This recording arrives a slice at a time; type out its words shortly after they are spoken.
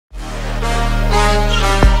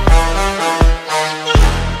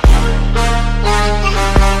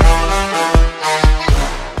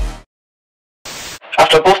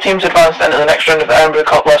teams advanced into the next round of the Edinburgh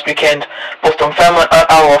Cup last weekend. Both Dunfermline and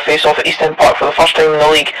Alloa face off at East End Park for the first time in the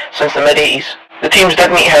league since the mid-80s. The teams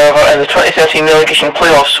did meet, however, in the 2013 relegation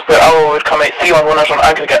playoffs, where Alloa would come out 3-1 winners on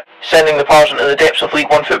aggregate, sending the Pars into the depths of League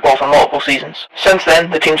One football for multiple seasons. Since then,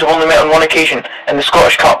 the teams have only met on one occasion, in the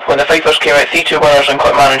Scottish Cup, when the Fifers came out 3-2 winners in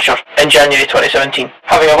Clackmannanshire in January 2017.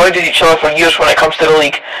 Having avoided each other for years when it comes to the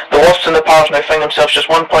league, the Wasps and the Pars now find themselves just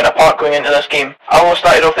 1 point apart going into this game. Alloa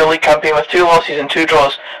started off their league campaign with 2 losses and 2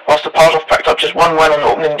 draws, whilst the Pars have picked up just 1 win on the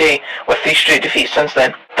opening day, with 3 straight defeats since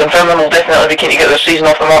then. Dunfermline will definitely be keen to get their season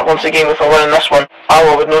off the mark once again with a win in this one.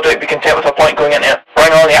 Alloa would no doubt be content with a point going into it.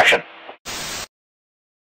 Bring on the action.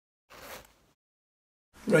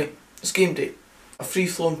 Right, it's game day. A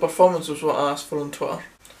free-flowing performance was what I asked for on Twitter.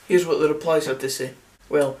 Here's what the replies had to say.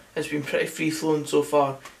 Well, it's been pretty free-flowing so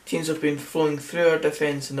far. Teams have been flowing through our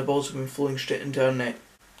defence and the balls have been flowing straight into our net.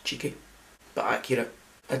 Cheeky, but accurate.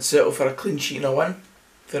 I'd settle for a clean sheet and a win.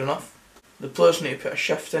 Fair enough. The players need to put a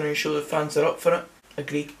shift in and show the fans are up for it.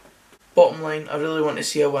 Agreed. Bottom line, I really want to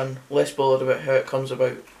see a win, less bothered about how it comes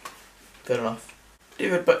about. Fair enough.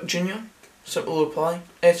 David Bick Jr., simple reply,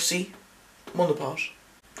 FC, Monopars.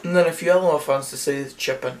 And then a few Alloa fans decided to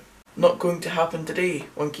chip in. Not going to happen today,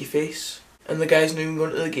 winky face. And the guy's not even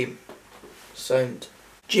going to the game. Sound.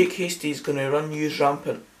 Jake Hasty's going to run yous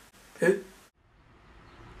rampant. Who?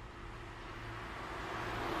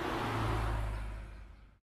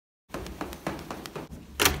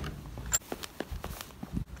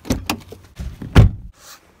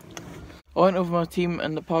 I went over my team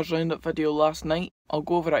in the Pars roundup video last night. I'll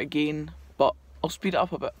go over it again, but I'll speed it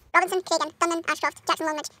up a bit. Robinson, Cragen, Dunnan, Ashcroft, Jackson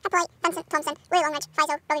Longridge, Hippolyte, Vincent, Thompson, Willie Longridge,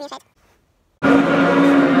 Faisal, Robbie Muirhead.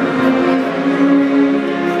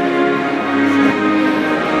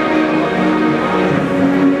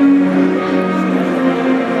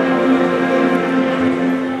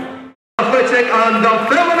 Athletic and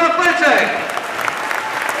Dunfermline Athletic.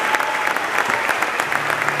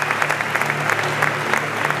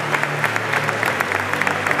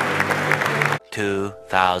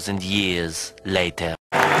 2,000 years later.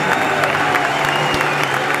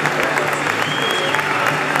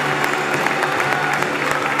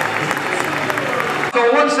 So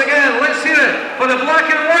once again, let's hear it for the black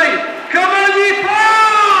and white. Come on, ye Pars!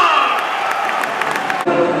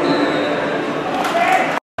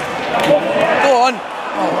 Go on!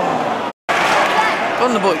 Oh. On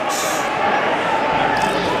the boys.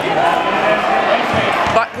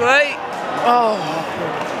 Back right. Oh.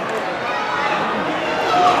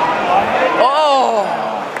 Oh!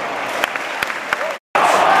 Go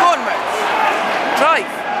on, mate.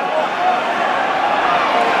 Drive.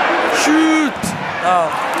 Shoot! Oh,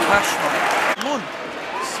 cash, man. Come on.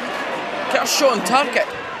 Get a shot on target.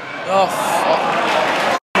 Oh, fuck.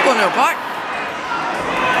 Go on now, back.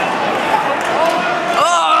 Oh!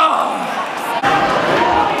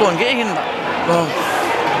 Go on, get in that. Oh.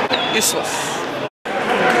 Useless.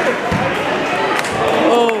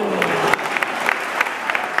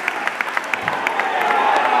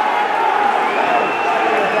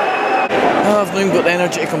 I've not even got the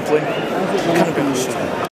energy to complain. Can't be honest.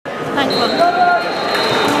 Thanks, man.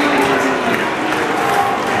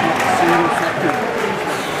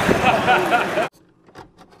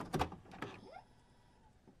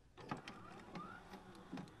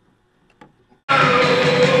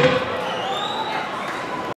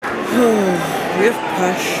 We're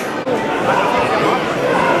pish.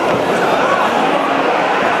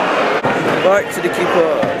 Back to the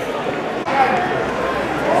keeper.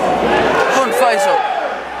 Faisal.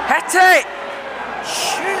 Hit it!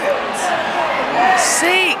 Shoot!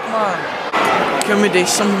 Sake, man! Can we do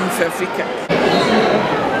something for a free kick?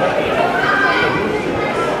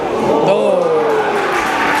 Oh!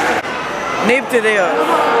 Nailed it there.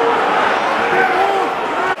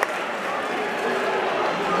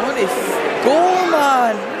 What a goal,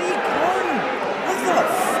 man! Where are you going? What the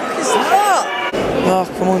fuck is that? Oh,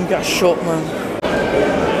 come on, get a shot, man.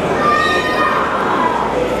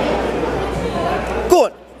 Go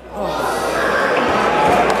on!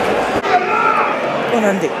 Go on,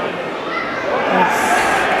 Andy.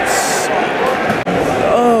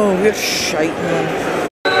 Oh, we're shite, man.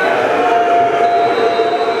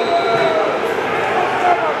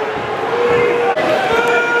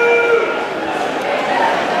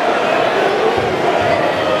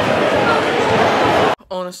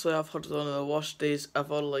 Honestly, I've had one of the worst days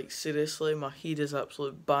ever. Like, seriously, my head is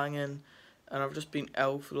absolutely banging. And I've just been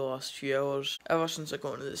ill for the last few hours. Ever since I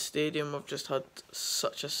got into the stadium, I've just had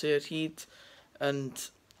such a sore head. And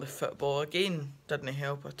the football again didn't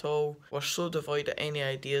help at all. We're so devoid of any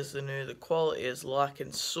ideas now. The quality is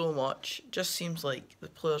lacking so much. It just seems like the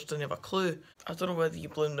players don't have a clue. I don't know whether you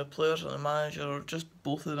blame the players or the manager or just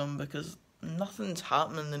both of them, because nothing's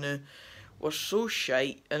happening now. We're so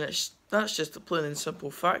shite, and that's just the plain and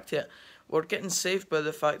simple fact here. We're getting saved by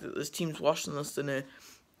the fact that this team's worse than us now,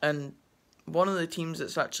 and one of the teams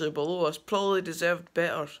that's actually below us probably deserved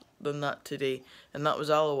better than that today, and that was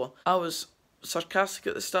Alloa. I was sarcastic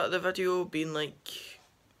at the start of the video, being like,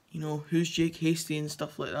 you know, who's Jake Hasty and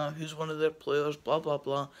stuff like that, who's one of their players, blah blah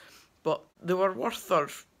blah, but they were worth their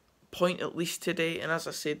point at least today, and as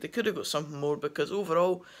I said, they could have got something more, because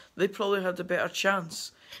overall they probably had a better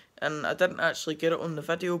chance, and I didn't actually get it on the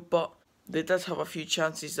video, but they did have a few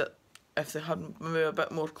chances that if they had maybe a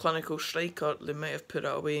bit more clinical striker, they might have put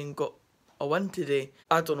it away and got a win today.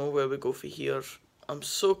 I don't know where we go for here. I'm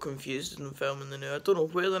so confused in filming the new. I don't know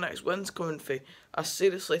where the next win's coming from. I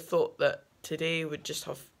seriously thought that today would just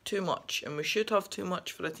have too much, and we should have too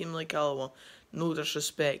much for a team like Alloa. No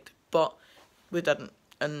disrespect, but we didn't,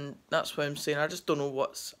 and that's why I'm saying I just don't know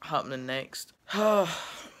what's happening next. Let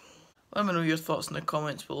me know your thoughts in the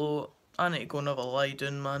comments below. I need to go and have a lie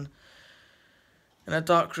down, man, in a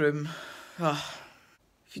dark room.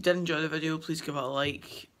 If you did enjoy the video, please give it a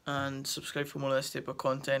like and subscribe for more of this type of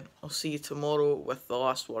content. I'll see you tomorrow with the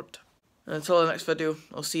last word. And until the next video,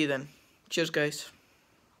 I'll see you then. Cheers, guys.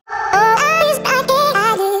 Oh,